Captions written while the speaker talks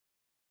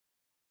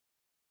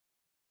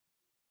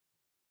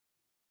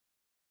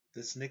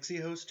This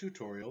NixiHost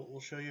tutorial will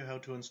show you how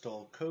to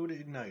install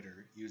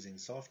CodeIgnitor using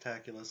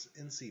Softaculous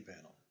in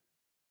cPanel.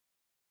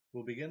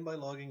 We'll begin by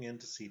logging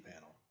into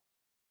cPanel.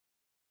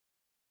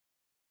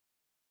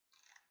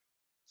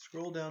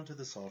 Scroll down to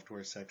the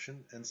Software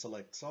section and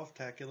select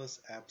Softaculous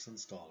Apps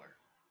Installer.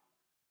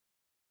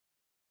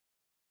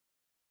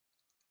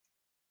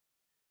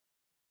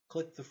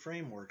 Click the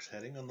Frameworks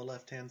heading on the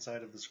left-hand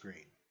side of the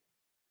screen.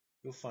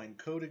 You'll find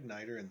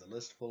CodeIgnitor in the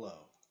list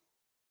below.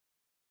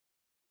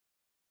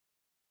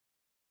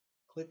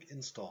 Click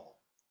Install.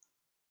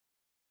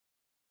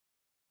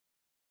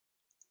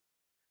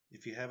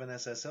 If you have an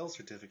SSL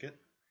certificate,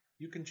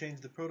 you can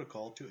change the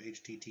protocol to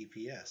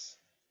HTTPS.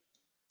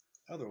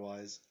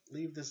 Otherwise,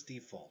 leave this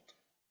default.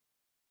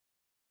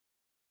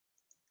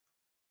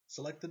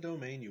 Select the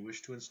domain you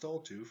wish to install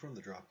to from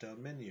the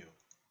drop-down menu.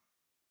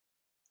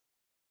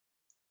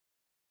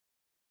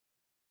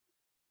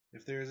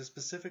 If there is a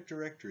specific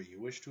directory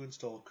you wish to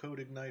install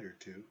CodeIgnitor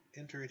to,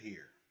 enter it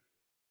here.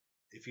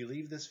 If you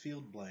leave this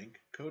field blank,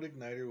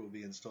 CodeIgnitor will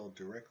be installed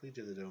directly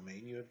to the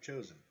domain you have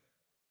chosen.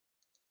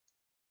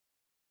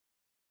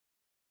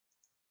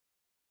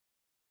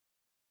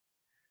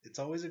 It's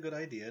always a good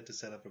idea to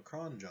set up a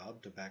cron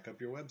job to back up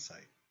your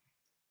website.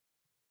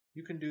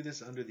 You can do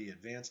this under the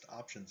Advanced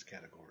Options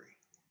category.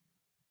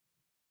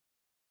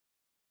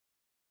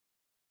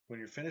 When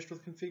you're finished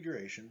with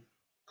configuration,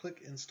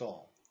 click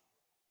Install.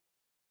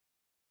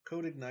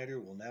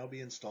 CodeIgnitor will now be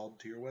installed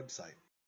to your website.